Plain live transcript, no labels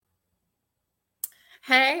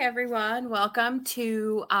Hey everyone, welcome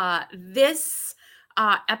to this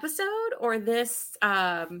episode or this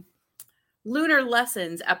lunar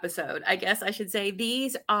lessons episode. I guess I should say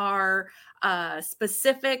these are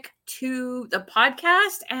specific to the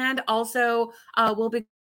podcast and also will be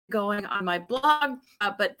going on my blog.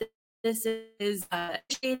 But this is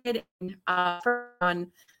initiated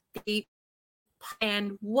on the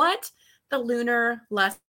and what the lunar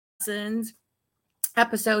lessons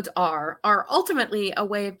episodes are ultimately a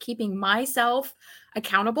way of keeping myself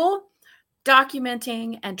accountable,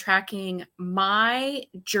 documenting and tracking my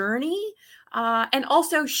journey, and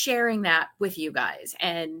also sharing that with you guys,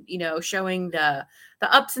 and showing the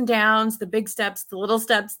ups and downs, the big steps, the little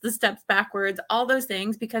steps, the steps backwards, all those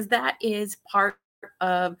things, because that is part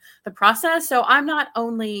of the process. So I'm not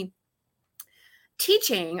only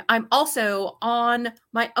teaching, I'm also on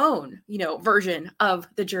my own, version of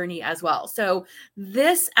the journey as well. So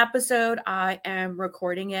this episode, I am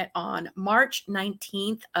recording it on March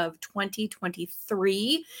 19th of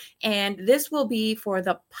 2023. And this will be for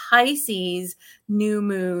the Pisces new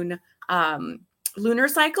moon lunar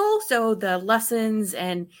cycle. So the lessons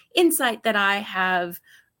and insight that I have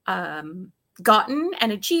gotten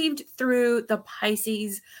and achieved through the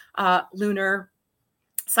Pisces lunar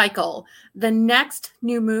cycle. The next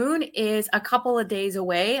new moon is a couple of days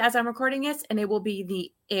away as I'm recording this, and it will be the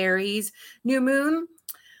Aries new moon.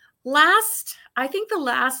 I think the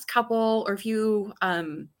last couple or few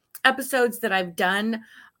episodes that I've done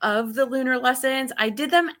of the lunar lessons, I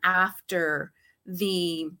did them after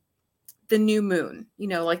the new moon,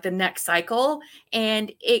 like the next cycle. And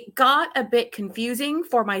it got a bit confusing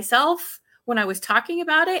for myself when I was talking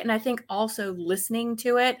about it. And I think also listening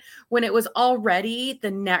to it when it was already the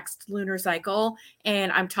next lunar cycle.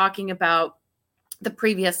 And I'm talking about the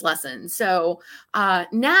previous lesson. So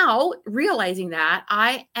now realizing that,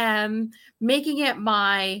 I am making it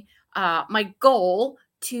my goal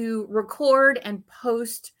to record and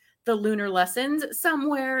post the lunar lessons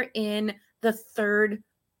somewhere in the third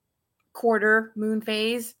quarter moon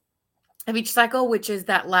phase of each cycle, which is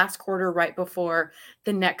that last quarter right before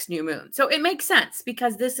the next new moon. So it makes sense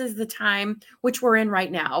because this is the time which we're in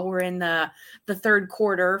right now. We're in the third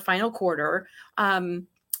quarter, final quarter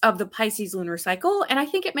of the Pisces lunar cycle. And I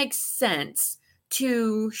think it makes sense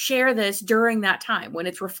to share this during that time when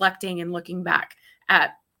it's reflecting and looking back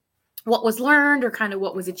at what was learned or kind of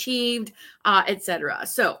what was achieved, etc.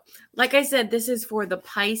 So like I said, this is for the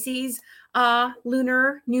Pisces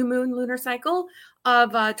lunar new moon lunar cycle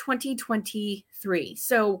of 2023.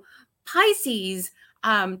 So Pisces,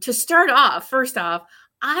 to start off, first off,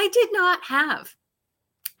 I did not have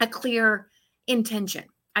a clear intention.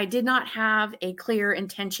 I did not have a clear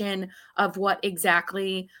intention of what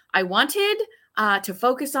exactly I wanted to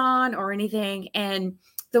focus on or anything. And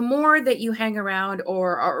the more that you hang around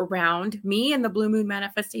or are around me in the Blue Moon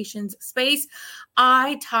Manifestations space,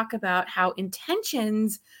 I talk about how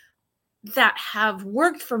intentions that have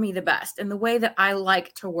worked for me the best and the way that I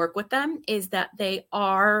like to work with them is that they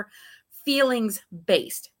are feelings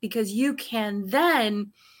based, because you can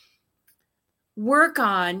then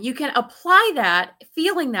you can apply that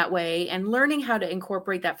feeling that way and learning how to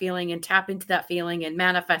incorporate that feeling and tap into that feeling and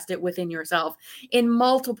manifest it within yourself in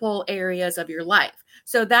multiple areas of your life.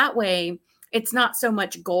 So that way, it's not so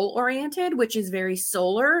much goal oriented, which is very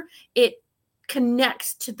solar. It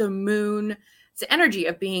connects to the moon's energy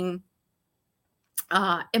of being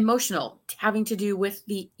emotional, having to do with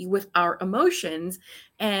our emotions,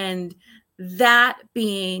 and that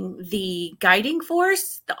being the guiding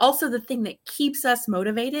force, also the thing that keeps us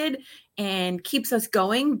motivated and keeps us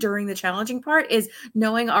going during the challenging part, is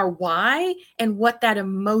knowing our why and what that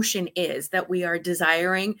emotion is that we are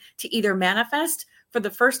desiring to either manifest for the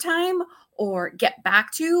first time or get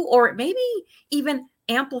back to, or maybe even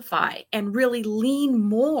amplify and really lean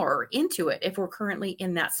more into it if we're currently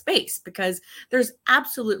in that space, because there's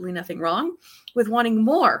absolutely nothing wrong with wanting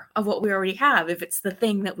more of what we already have if it's the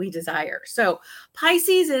thing that we desire. So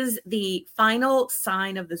Pisces is the final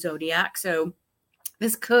sign of the zodiac. So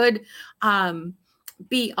this could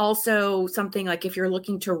be also something like if you're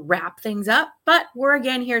looking to wrap things up, but we're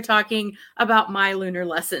again here talking about my lunar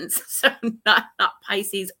lessons, so not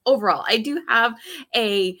Pisces overall. I do have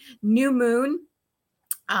a new moon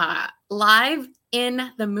live in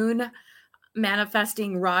the Moon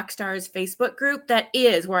Manifesting Rockstars Facebook group. That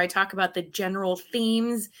is where I talk about the general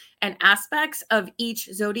themes and aspects of each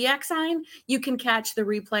zodiac sign. You can catch the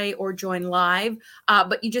replay or join live,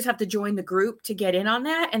 but you just have to join the group to get in on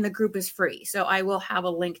that, and the group is free. So I will have a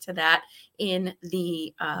link to that in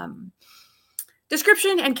the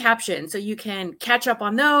description and caption. So you can catch up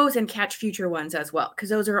on those and catch future ones as well, because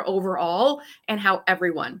those are overall and how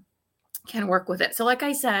everyone can work with it. So like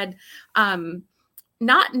I said,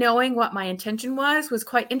 not knowing what my intention was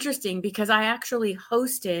quite interesting, because I actually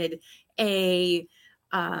hosted a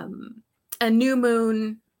new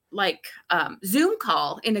moon Zoom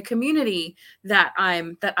call in a community that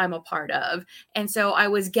I'm a part of. And so I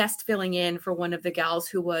was guest filling in for one of the gals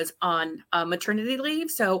who was on maternity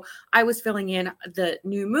leave. So I was filling in the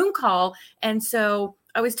new moon call. And so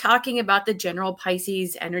I was talking about the general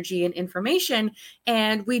Pisces energy and information.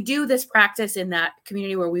 And we do this practice in that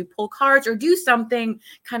community where we pull cards or do something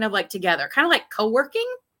kind of like together, kind of like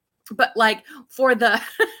co-working, but like for the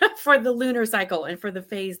for the lunar cycle and for the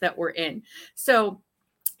phase that we're in. So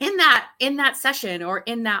in that session, or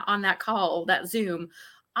on that call, that Zoom,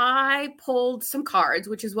 I pulled some cards,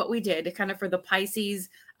 which is what we did kind of for the Pisces,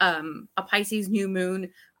 a Pisces new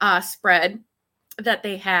moon spread that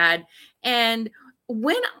they had. And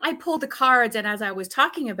when I pulled the cards, and as I was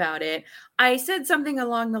talking about it, I said something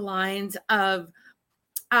along the lines of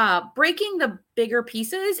breaking the bigger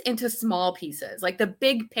pieces into small pieces. Like the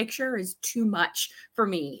big picture is too much for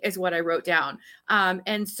me, is what I wrote down.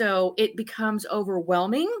 And so it becomes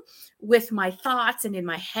overwhelming with my thoughts and in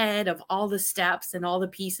my head of all the steps and all the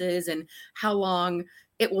pieces and how long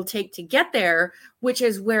it will take to get there, which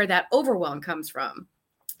is where that overwhelm comes from.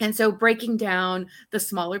 And so breaking down the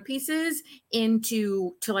smaller pieces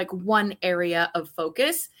into like one area of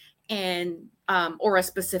focus, and or a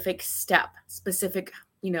specific step, specific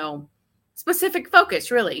focus,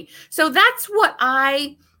 really. So that's what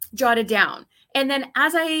I jotted down. And then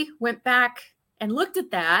as I went back and looked at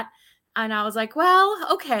that, and I was like, well,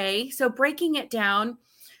 okay, so breaking it down.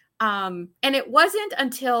 And it wasn't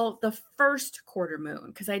until the first quarter moon,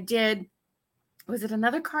 because was it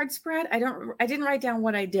another card spread? I didn't write down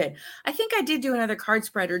what I did. I think I did do another card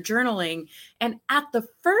spread or journaling. And at the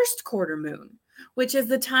first quarter moon, which is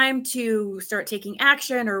the time to start taking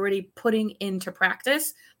action or really putting into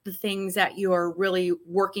practice the things that you're really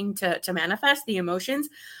working to manifest, the emotions.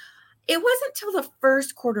 It wasn't till the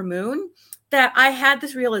first quarter moon that I had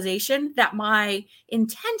this realization that my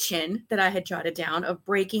intention that I had jotted down of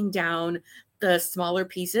breaking down the smaller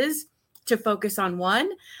pieces to focus on one,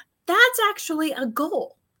 that's actually a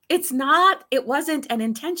goal. It wasn't an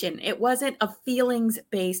intention. It wasn't a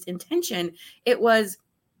feelings-based intention. It was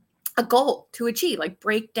a goal to achieve, like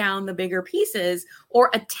break down the bigger pieces, or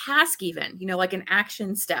a task even, like an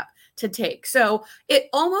action step to take. So it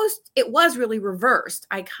was really reversed.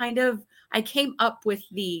 I came up with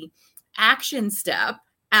the action step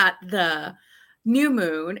at the new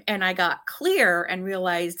moon, and I got clear and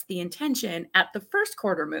realized the intention at the first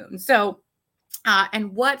quarter moon. So,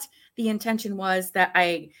 and what the intention was that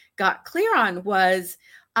I got clear on was,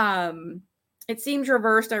 it seems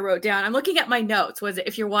reversed. I wrote down, I'm looking at my notes.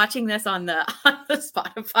 If you're watching this on the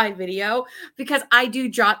Spotify video, because I do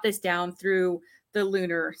jot this down through the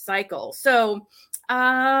lunar cycle. So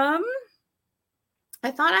I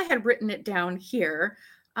thought I had written it down here,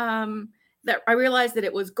 that I realized that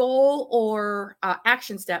it was goal or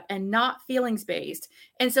action step and not feelings based.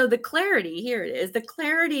 And so the clarity, here it is, the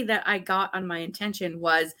clarity that I got on my intention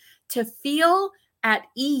was to feel at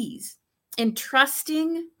ease in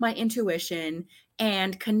trusting my intuition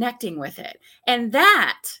and connecting with it. And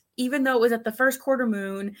that, even though it was at the first quarter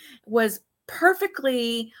moon, was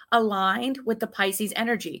perfectly aligned with the Pisces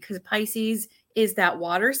energy, because Pisces is that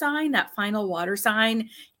water sign, that final water sign,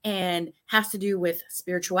 and has to do with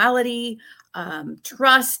spirituality,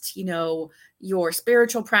 trust, your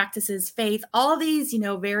spiritual practices, faith, all these,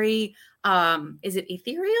 very, is it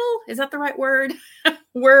ethereal? Is that the right word?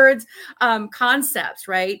 Words, concepts,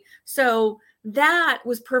 right? So that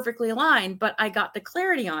was perfectly aligned, but I got the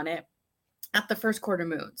clarity on it at the first quarter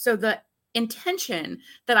moon. So the intention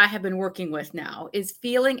that I have been working with now is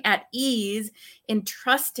feeling at ease in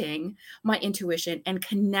trusting my intuition and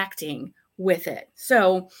connecting with it.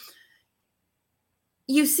 So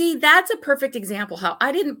you see, that's a perfect example how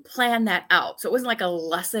I didn't plan that out. So it wasn't like a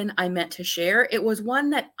lesson I meant to share. It was one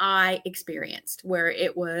that I experienced, where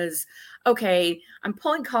it was, okay, I'm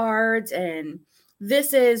pulling cards and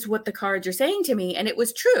this is what the cards are saying to me. And it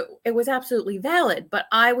was true. It was absolutely valid. But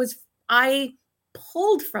I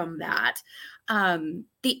pulled from that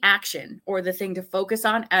the action or the thing to focus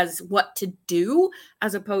on as what to do,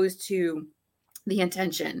 as opposed to the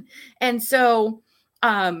intention. And so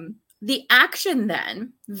the action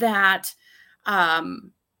then that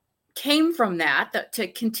came from that to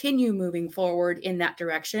continue moving forward in that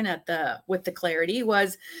direction with the clarity,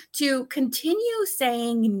 was to continue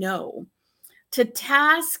saying no to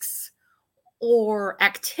tasks or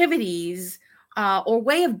activities or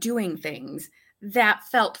way of doing things that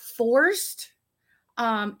felt forced,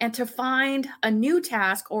 and to find a new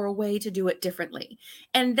task or a way to do it differently.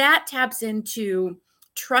 And that taps into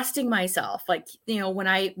trusting myself. Like, when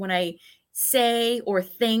I say or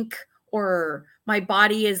think, or my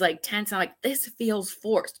body is like tense, I'm like, this feels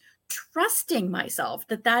forced. Trusting myself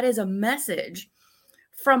that is a message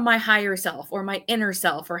from my higher self or my inner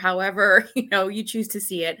self, or however, you choose to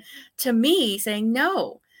see it, to me, saying,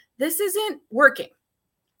 no, this isn't working.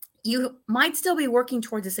 You might still be working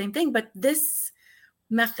towards the same thing, but this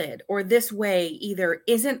method or this way either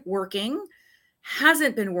isn't working,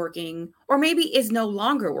 hasn't been working, or maybe is no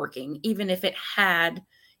longer working, even if it had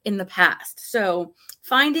in the past. So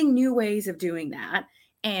finding new ways of doing that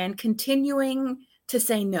and continuing to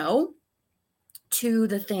say no to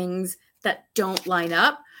the things that don't line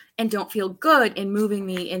up and don't feel good in moving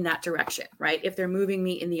me in that direction, right? If they're moving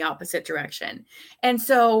me in the opposite direction. And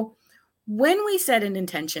so when we set an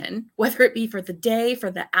intention, whether it be for the day,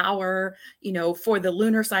 for the hour, for the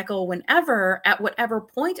lunar cycle, whenever, at whatever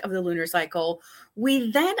point of the lunar cycle,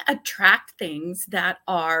 we then attract things that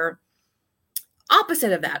are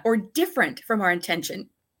opposite of that or different from our intention.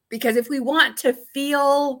 Because if we want to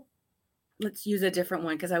feel, let's use a different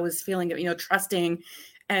one, because I was feeling it, trusting,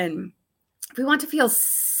 and if we want to feel,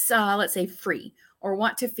 let's say, free, or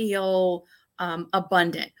want to feel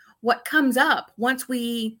abundant, what comes up once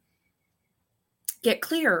we get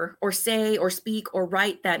clear or say or speak or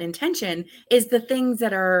write that intention is the things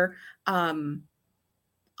that are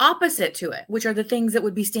opposite to it, which are the things that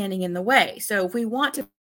would be standing in the way. So if we want to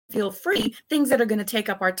feel free, things that are going to take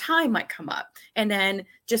up our time might come up. And then,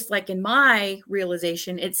 just like in my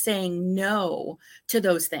realization, it's saying no to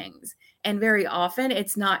those things. And very often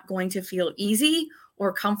it's not going to feel easy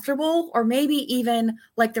or comfortable, or maybe even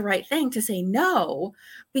like the right thing to say no,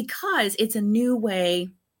 because it's a new way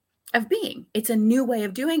of being. It's a new way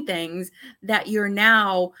of doing things that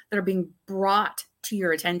are being brought to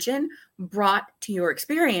your attention, brought to your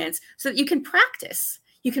experience, so that you can practice.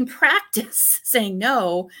 You can practice saying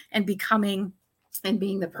no and becoming and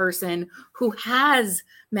being the person who has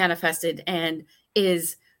manifested and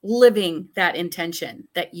is living that intention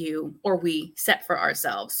that you or we set for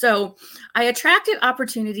ourselves. So I attracted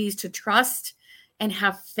opportunities to trust and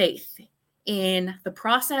have faith in the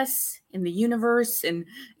process, in the universe, and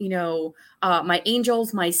my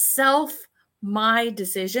angels, myself, my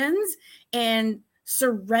decisions, and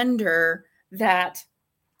surrender that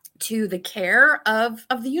to the care of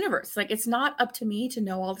the universe. Like, it's not up to me to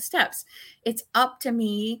know all the steps. It's up to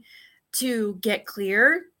me to get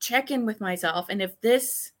clear, check in with myself, and if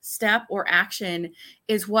this step or action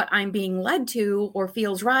is what I'm being led to or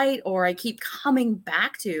feels right, or I keep coming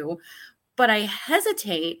back to, but I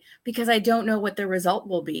hesitate because I don't know what the result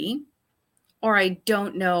will be, or I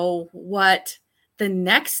don't know what the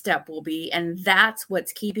next step will be, and that's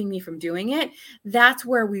what's keeping me from doing it, that's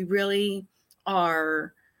where we really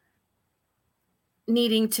are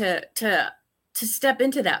needing to step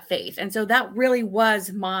into that faith. And so that really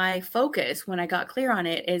was my focus when I got clear on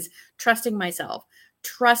it, is trusting myself,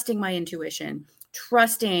 trusting my intuition,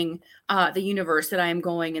 trusting the universe that I am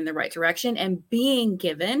going in the right direction and being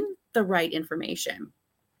given the right information.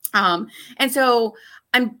 And so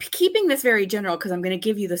I'm keeping this very general because I'm going to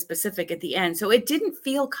give you the specific at the end. So it didn't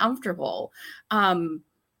feel comfortable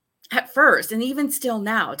at first, and even still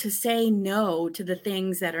now, to say no to the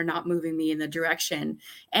things that are not moving me in the direction.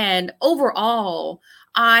 And overall,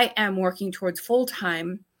 I am working towards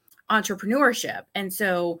full-time entrepreneurship. And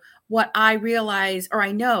so what I realize, or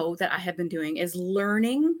I know that I have been doing, is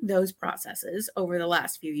learning those processes over the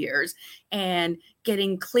last few years and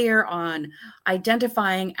getting clear on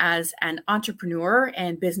identifying as an entrepreneur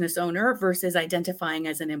and business owner versus identifying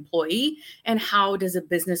as an employee. And how does a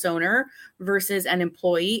business owner versus an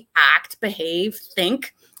employee act, behave,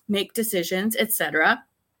 think, make decisions, etc.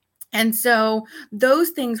 And so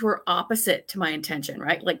those things were opposite to my intention,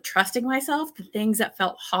 right? Like trusting myself, the things that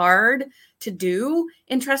felt hard to do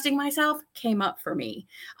in trusting myself came up for me.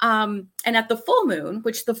 And at the full moon,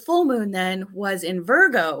 which the full moon then was in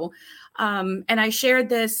Virgo, and I shared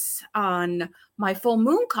this on my full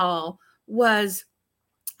moon call, was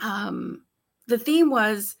the theme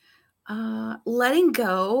was letting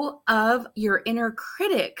go of your inner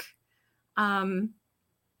critic.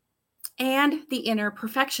 And the inner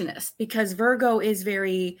perfectionist, because Virgo is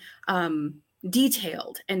very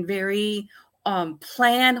detailed and very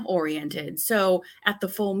plan oriented. So at the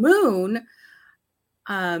full moon,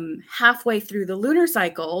 halfway through the lunar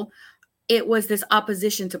cycle, it was this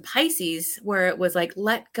opposition to Pisces, where it was like,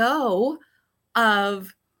 let go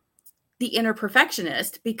of the inner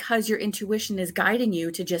perfectionist because your intuition is guiding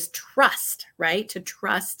you to just trust, right? To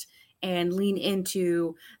trust and lean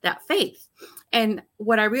into that faith. And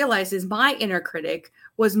what I realized is my inner critic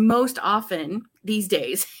was most often these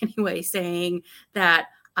days, anyway, saying that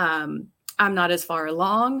I'm not as far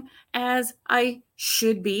along as I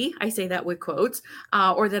should be. I say that with quotes,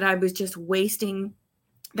 or that I was just wasting,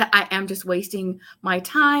 that I am just wasting my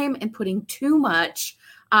time and putting too much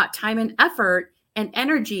time and effort and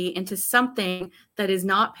energy into something that is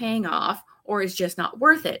not paying off or is just not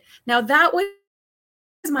worth it. Now, that was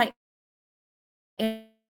my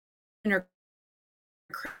inner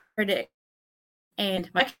critic, and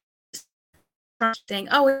my saying,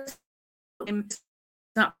 "Oh, it's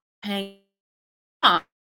not paying off."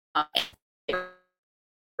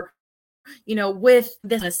 With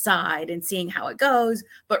this aside and seeing how it goes,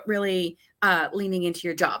 but really leaning into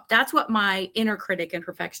your job. That's what my inner critic and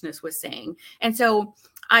perfectionist was saying. And so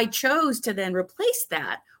I chose to then replace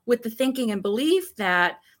that with the thinking and belief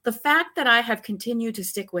that the fact that I have continued to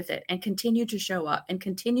stick with it and continue to show up and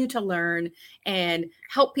continue to learn and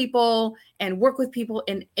help people and work with people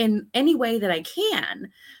in any way that I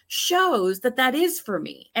can shows that that is for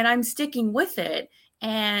me, and I'm sticking with it,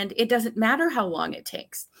 and it doesn't matter how long it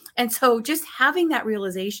takes. And so just having that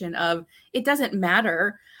realization of it doesn't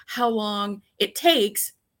matter how long it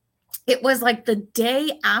takes. It was like the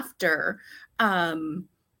day after, I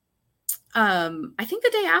think the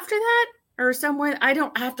day after that or somewhere, I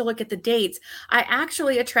don't have to look at the dates. I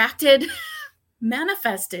actually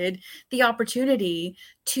manifested the opportunity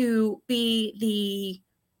to be the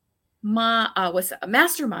was a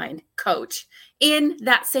mastermind coach in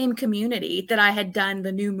that same community that I had done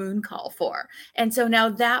the new moon call for. And so now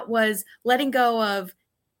that was letting go of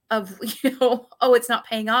oh, it's not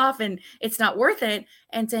paying off and it's not worth it,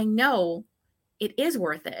 and saying, no, it is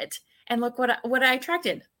worth it. And look what I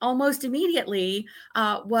attracted almost immediately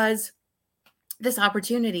was this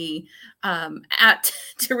opportunity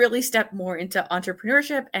to really step more into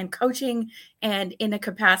entrepreneurship and coaching, and in a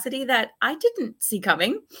capacity that I didn't see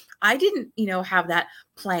coming. I didn't, have that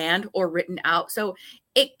planned or written out. So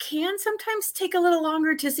it can sometimes take a little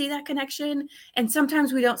longer to see that connection. And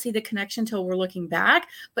sometimes we don't see the connection till we're looking back,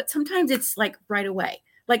 but sometimes it's like right away,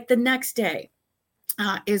 like the next day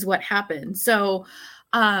is what happened. So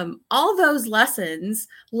all those lessons,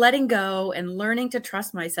 letting go and learning to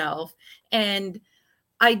trust myself. And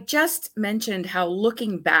I just mentioned how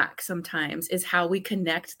looking back sometimes is how we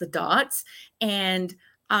connect the dots. And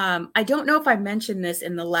I don't know if I mentioned this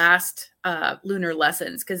in the last lunar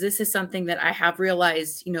lessons, because this is something that I have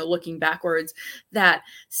realized, looking backwards, that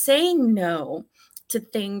saying no to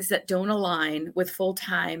things that don't align with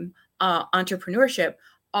full-time entrepreneurship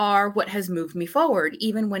are what has moved me forward,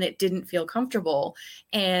 even when it didn't feel comfortable.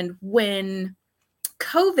 And when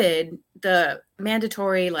COVID, the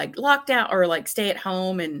mandatory like lockdown or like stay at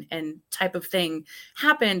home and type of thing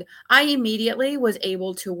happened, I immediately was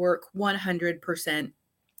able to work 100%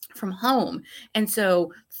 from home. And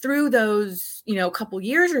so through those, couple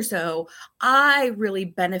years or so, I really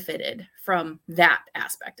benefited from that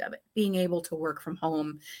aspect of it, being able to work from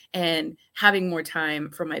home and having more time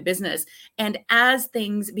for my business. And as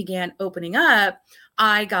things began opening up,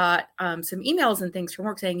 I got some emails and things from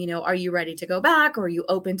work saying, are you ready to go back? Or are you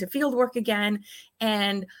open to field work again?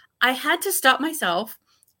 And I had to stop myself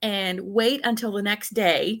and wait until the next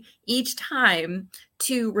day each time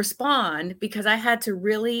to respond, because I had to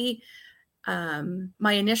really,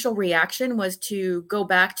 my initial reaction was to go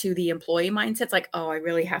back to the employee mindsets, like, oh, I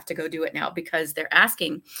really have to go do it now because they're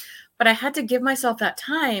asking. But I had to give myself that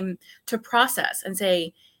time to process and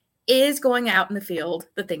say, is going out in the field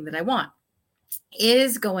the thing that I want?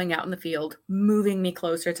 Is going out in the field moving me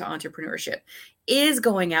closer to entrepreneurship? Is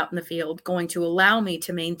going out in the field going to allow me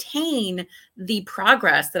to maintain the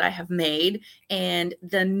progress that I have made and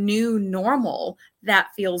the new normal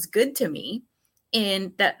that feels good to me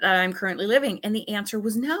in that I'm currently living? And the answer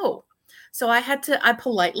was no. So I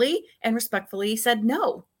politely and respectfully said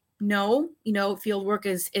no. Field work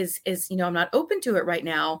is I'm not open to it right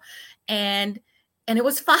now. And it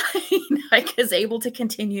was fine. I was able to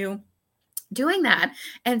continue doing that.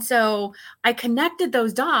 And so I connected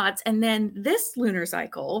those dots. And then this lunar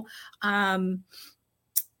cycle,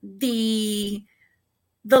 the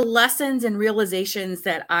lessons and realizations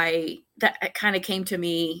that kind of came to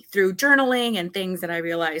me through journaling and things that I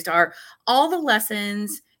realized are all the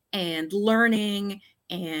lessons and learning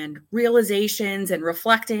and realizations and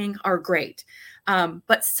reflecting are great.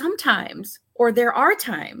 But sometimes, or there are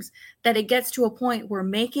times that it gets to a point where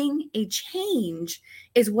making a change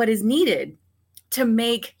is what is needed to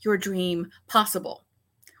make your dream possible,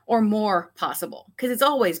 or more possible, because it's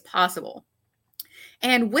always possible.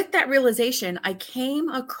 And with that realization, I came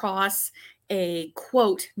across a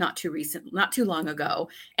quote not too long ago,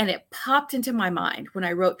 and it popped into my mind when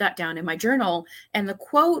I wrote that down in my journal. And the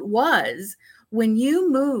quote was, when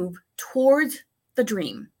you move towards the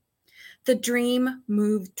dream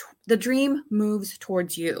moves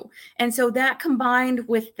towards you. And so that, combined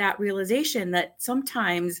with that realization that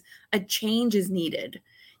sometimes a change is needed.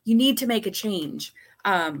 You need to make a change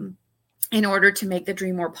in order to make the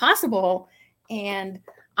dream more possible. And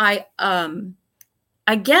I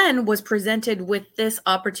again was presented with this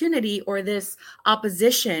opportunity, or this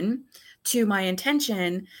opposition to my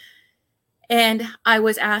intention. And I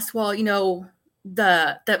was asked, well,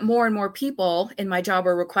 that more and more people in my job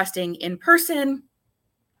are requesting in person,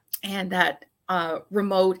 and that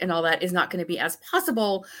remote and all that is not going to be as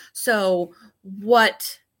possible. So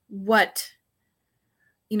what was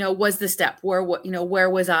the step? Where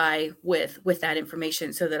was I with that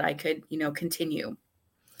information so that I could continue?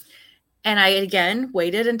 And I again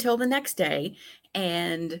waited until the next day,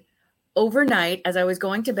 and overnight, as I was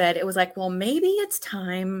going to bed, it was like, well, maybe it's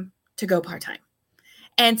time to go part-time.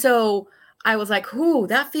 And so I was like, ooh,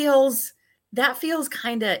 that feels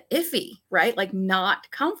kind of iffy, right? Like,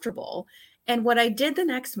 not comfortable. And what I did the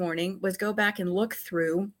next morning was go back and look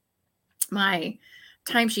through my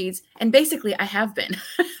timesheets. And basically I have been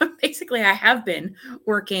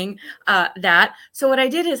working that. So what I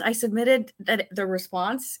did is I submitted the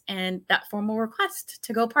response and that formal request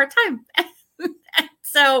to go part-time.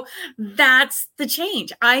 So that's the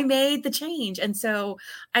change. I made the change. And so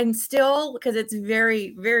I'm still, because it's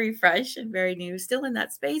very, very fresh and very new, still in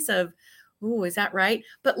that space of, oh, is that right?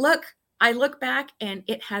 But look, I look back and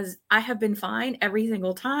I have been fine every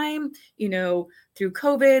single time, through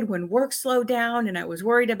COVID, when work slowed down and I was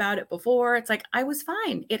worried about it before. It's like, I was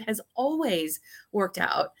fine. It has always worked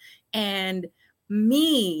out. And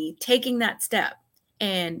me taking that step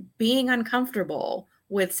and being uncomfortable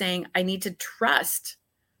with saying, I need to trust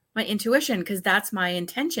my intuition, because that's my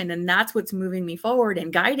intention and that's what's moving me forward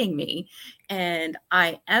and guiding me. And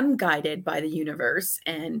I am guided by the universe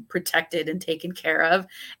and protected and taken care of.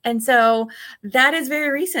 And so that is very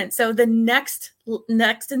recent. So the next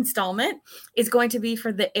installment is going to be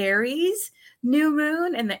for the Aries new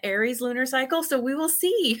moon and the Aries lunar cycle. So we will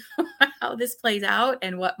see how this plays out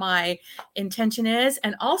and what my intention is.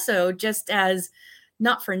 And also, just as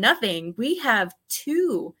not for nothing, we have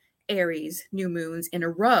 2 Aries new moons in a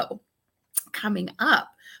row coming up.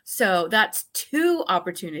 So that's 2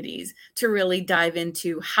 opportunities to really dive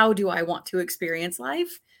into, how do I want to experience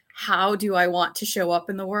life? How do I want to show up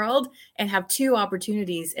in the world? And have 2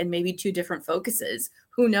 opportunities and maybe 2 different focuses.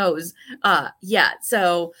 Who knows yet?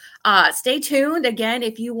 So stay tuned. Again,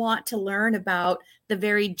 if you want to learn about the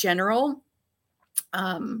very general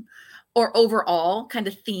or overall kind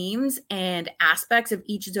of themes and aspects of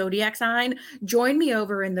each zodiac sign, join me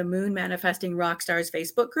over in the Moon Manifesting Rockstars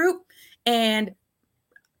Facebook group, and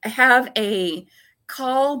have a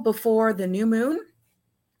call before the new moon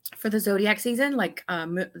for the zodiac season, like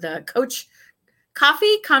the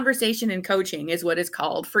coffee conversation and coaching is what it's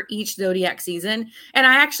called for each zodiac season. And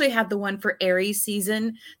I actually have the one for Aries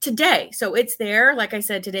season today. So it's there. Like I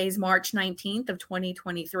said, today's March 19th of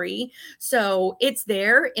 2023. So it's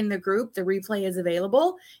there in the group. The replay is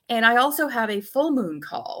available. And I also have a full moon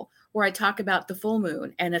call where I talk about the full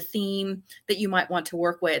moon and a theme that you might want to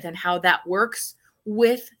work with and how that works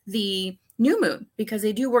with the new moon, because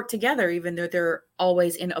they do work together, even though they're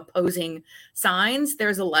always in opposing signs.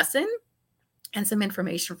 There's a lesson and some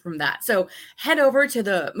information from that. So head over to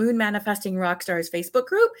the Moon Manifesting Rockstars Facebook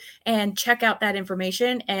group and check out that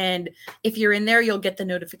information. And if you're in there, you'll get the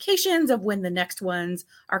notifications of when the next ones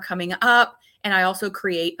are coming up. And I also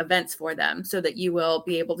create events for them so that you will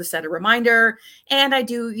be able to set a reminder. And I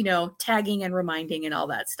do, tagging and reminding and all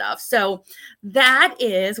that stuff. So that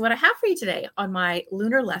is what I have for you today on my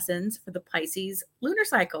lunar lessons for the Pisces lunar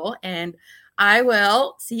cycle. And I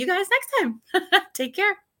will see you guys next time. Take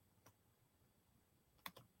care.